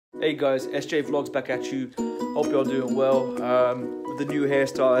Hey guys, SJ Vlogs back at you. Hope you're doing well. With the new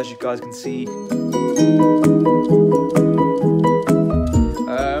hairstyle, as you guys can see.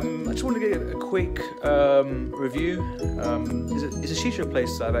 I just want to get a quick review. It's a shisha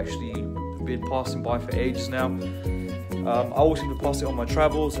place that I've actually been passing by for ages now. I always seem to pass it on my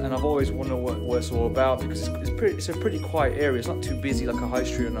travels, and I've always wondered what it's all about, because it's a pretty quiet area. It's not too busy like a high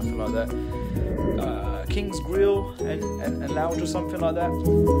street or nothing like that. King's Grill and Lounge or something like that.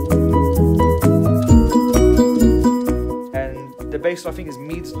 And the base, I think, is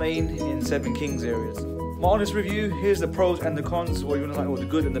Meads Lane in Seven Kings areas. My honest review, here's the pros and the cons, or you know, like, or the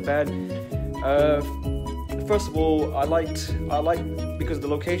good and the bad. First of all, I like because the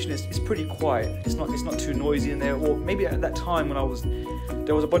location is pretty quiet. It's not too noisy in there. Or maybe at that time when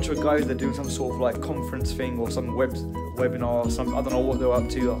there was a bunch of guys that are doing some sort of like conference thing or some webinar or something. I don't know what they were up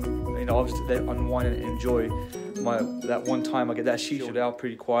to. You know, obviously they unwind and enjoy. That one time I get that shisha out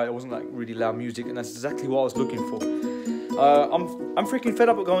pretty quiet. It wasn't like really loud music, and that's exactly what I was looking for. I'm freaking fed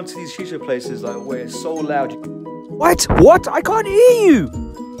up with going to these shisha places like where it's so loud. What? I can't hear you.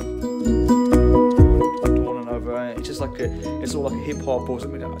 It's just like it's all like a hip hop or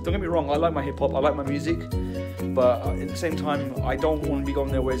something. Don't get me wrong, I like my hip hop, I like my music, but at the same time, I don't want to be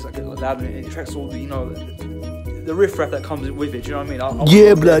going there where it's like loud and it attracts all the, you know, the riffraff that comes with it. Do you know what I mean?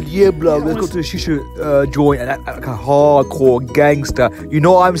 Yeah, blood. Let's go to the shisha joint and act like a hardcore gangster. You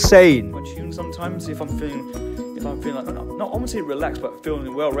know what I'm saying? I tune sometimes if I'm feeling like not I wouldn't say relaxed, but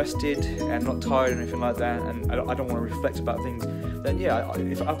feeling well rested and not tired or anything like that, and I don't want to reflect about things. Then yeah,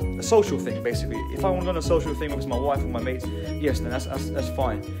 a social thing basically. If I want to go on a social thing with my wife and my mates, yes, then that's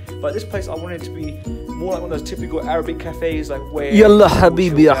fine. But this place, I want it to be more like one of those typical Arabic cafes, like where Yalla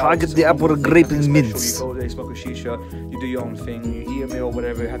habibi, حاجة دي apple grape and mince. You go there, smoke a shisha, you do your own thing, you eat a meal or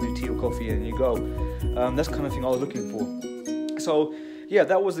whatever, have your tea or coffee, and you go. That's the kind of thing I was looking for. So yeah,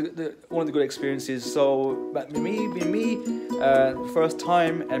 that was one of the good experiences. So, but me being me, first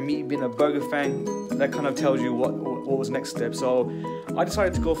time, and me being a burger fan, that kind of tells you what was next step. So, I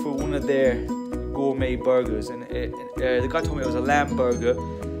decided to go for one of their gourmet burgers, and the guy told me it was a lamb burger.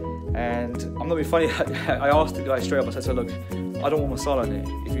 And I'm not being funny. I asked the guy straight up. I said, "Look, I don't want masala in it.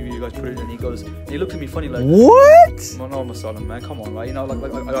 If you guys put it in," and he looked at me funny like, "What? No masala, man. Come on, right? You know,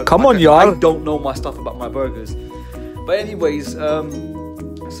 like come on, y'all. I don't know my stuff about my burgers." But anyways,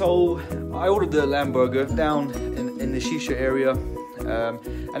 so I ordered the lamb burger down in the shisha area,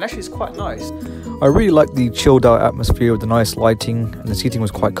 and actually it's quite nice. I really like the chilled out atmosphere with the nice lighting, and the seating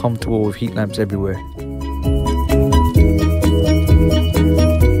was quite comfortable with heat lamps everywhere.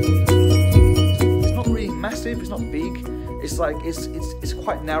 It's not really massive, it's not big. It's like it's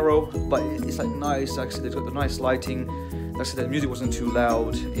quite narrow, but it's like nice. Like I said, they've got the nice lighting. Like I said, the music wasn't too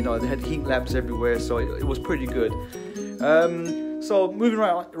loud. You know, they had heat lamps everywhere, so it was pretty good. So moving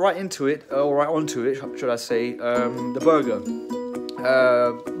right into it, or right onto it, should I say? The burger.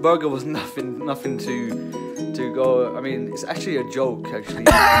 Burger was nothing to go. I mean, it's actually a joke. Actually,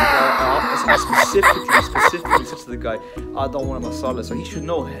 I specifically said to the guy, "I don't want a masala," so he should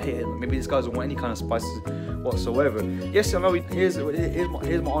know. Hey, maybe this guy doesn't want any kind of spices whatsoever. Yes, I know. Here's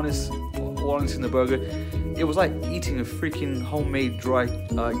my honest in the burger. It was like eating a freaking homemade dry,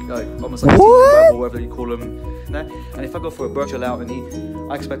 almost like or whatever you call them. And if I go for a burger out and eat,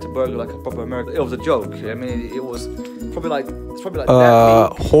 I expect a burger like a proper American. It was a joke. I mean, it was probably like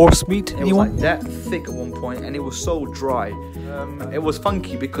that big. Horse meat. It was like that thick at one point, and it was so dry. It was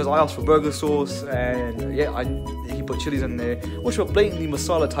funky because I asked for burger sauce, and yeah, he put chilies in there, which were blatantly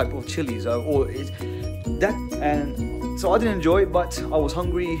masala type of chilies, and so I didn't enjoy it, but I was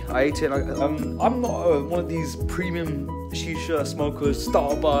hungry. I ate it. I'm not one of these premium shisha smokers,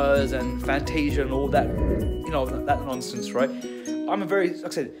 Starbucks and Fantasia and all that, you know, that nonsense, right? I'm a very, like I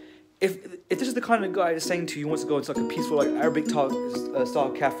said, if this is the kind of guy that's saying to you, wants to go to like a peaceful, like Arabic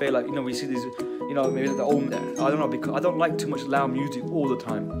style cafe, like, you know, we see these, you know, maybe like the old, I don't know, because I don't like too much loud music all the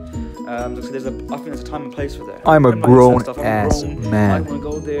time. I think there's a time and place for that. I'm a grown ass man. I want to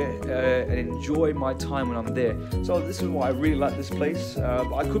go there and enjoy my time when I'm there. So this is why I really like this place.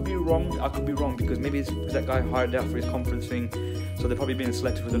 But I could be wrong. Because maybe it's that guy hired out for his conference thing, so they're probably being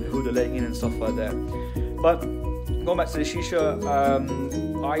selective with who they're letting in and stuff like that. But going back to the shisha,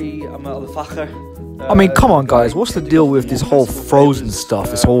 I am a al-fakhr. I mean, come on, guys. What's the deal with this whole frozen stuff?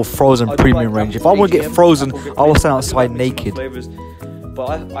 This whole frozen premium range. If I want to get frozen, I will stand outside naked.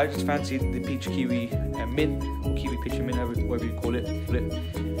 But I just fancied the peach kiwi and mint, or kiwi peach and mint, whatever you call it.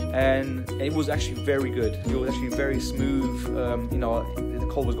 And it was actually very good. It was actually very smooth. You know, the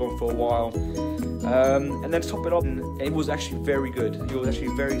cold was going for a while. And then to top it up, it was actually very good. It was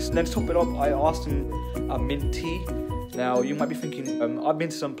actually very. Then to top it up, I asked him a mint tea. Now you might be thinking, I've been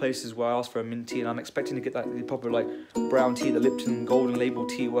to some places where I ask for a mint tea and I'm expecting to get that the proper like brown tea, the Lipton Golden Label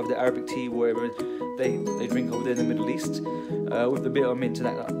tea, whatever the Arabic tea, wherever they drink over there in the Middle East, with a bit of mint in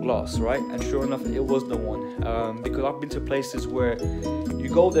that glass, right? And sure enough, it was the one, because I've been to places where you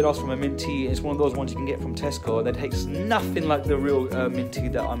go there and ask for a mint tea, and it's one of those ones you can get from Tesco that tastes nothing like the real mint tea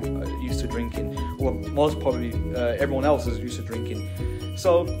that I'm used to drinking, or most probably everyone else is used to drinking.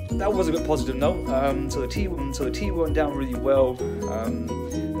 So that was a bit positive note. So the tea went down really well, and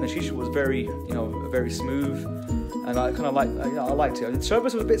the shisha was very, very smooth, and I kind of I liked it. The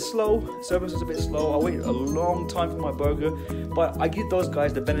service was a bit slow. I waited a long time for my burger, but I give those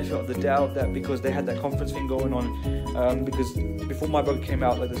guys the benefit of the doubt that because they had that conference thing going on, because before my burger came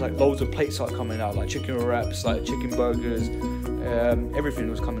out, like there's like loads of plates started coming out, like chicken wraps, like chicken burgers, everything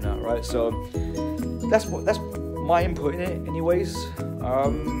was coming out, right? So that's my input in it, anyways.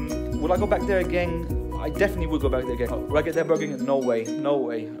 Would I go back there again? I definitely would go back there again. Would I get that burger again? No way.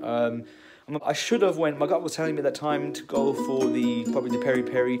 I should have went. My gut was telling me at that time to go for probably the peri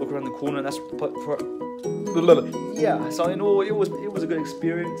peri. Look around the corner, and that's yeah. So in all, it was a good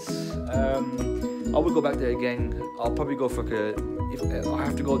experience. I would go back there again. I'll probably go for if I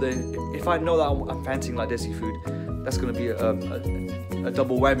have to go there. If I know that I'm fancying like desi food, that's gonna be a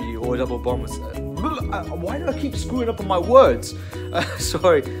double whammy or a double bonus. Why do I keep screwing up on my words?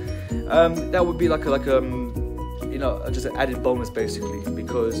 Sorry. That would be like just an added bonus basically,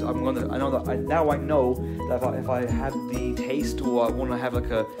 because I know that if I have the taste, or I want to have like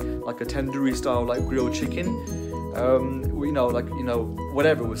a tandoori style like grilled chicken,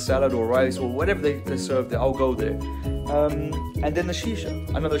 whatever, with salad or rice or whatever they serve there, I'll go there. And then the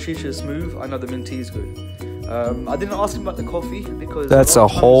shisha. I know the shisha is smooth. I know the mint tea is good. I didn't ask him about the coffee because that's a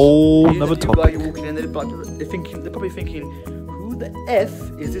whole nother topic. You're walking in, they're probably thinking, who the F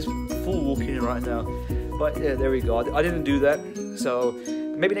is this fool walking in right now? But yeah, there we go. I didn't do that. So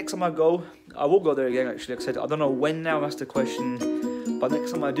maybe next time I go, I will go there again. Actually, like I said, I don't know when now. That's the question. But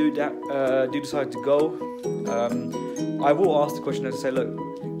next time I do decide to go, I will ask the question and say, look,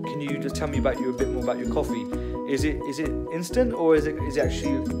 can you just tell me a bit more about your coffee? Is it instant, or is there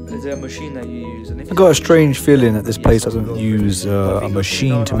a machine that you use? And I got a strange feeling that this place doesn't use a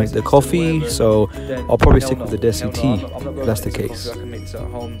machine to make the coffee, so I'll probably stick with the desi tea if that's the case. I can make this at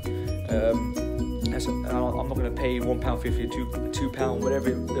home. I'm not going to pay £1.50 or £2, whatever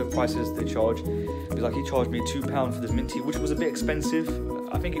the prices they charge. Because like he charged me £2 for this mint tea, which was a bit expensive.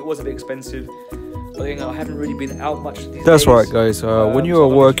 I think it was a bit expensive. But I haven't really been out much these That's days. Right, guys. When you are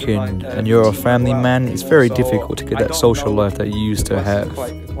working and you're a family man, it's very difficult to get that social life that you used to have.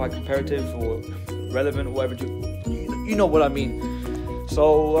 Quite comparative or relevant or whatever. You know what I mean.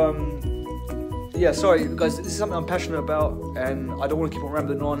 So, yeah, sorry, guys. This is something I'm passionate about, and I don't want to keep on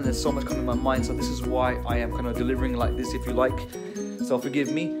rambling on. There's so much coming in my mind, so this is why I am kind of delivering like this, if you like. So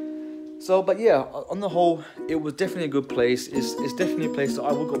forgive me. So, but yeah, on the whole, it was definitely a good place. It's definitely a place that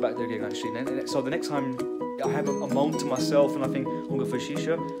I will go back there again, actually. So the next time I have a moment to myself and I think I'm going for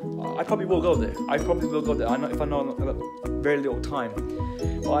shisha, I probably will go there. I know if I know I've got very little time.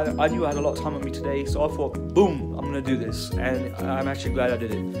 Well, I knew I had a lot of time on me today, so I thought, boom, I'm going to do this. And I'm actually glad I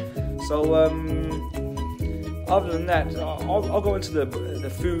did it. So, other than that, I'll go into the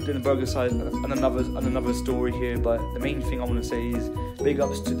food and the burger side and another story here. But the main thing I want to say is big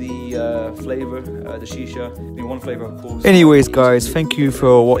ups to the flavor, the shisha. One flavor, of course. Anyways, guys, thank you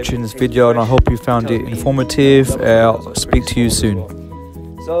for watching this video, and I hope you found it informative. I'll speak to you soon.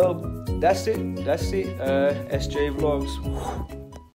 So that's it. SJ Vlogs.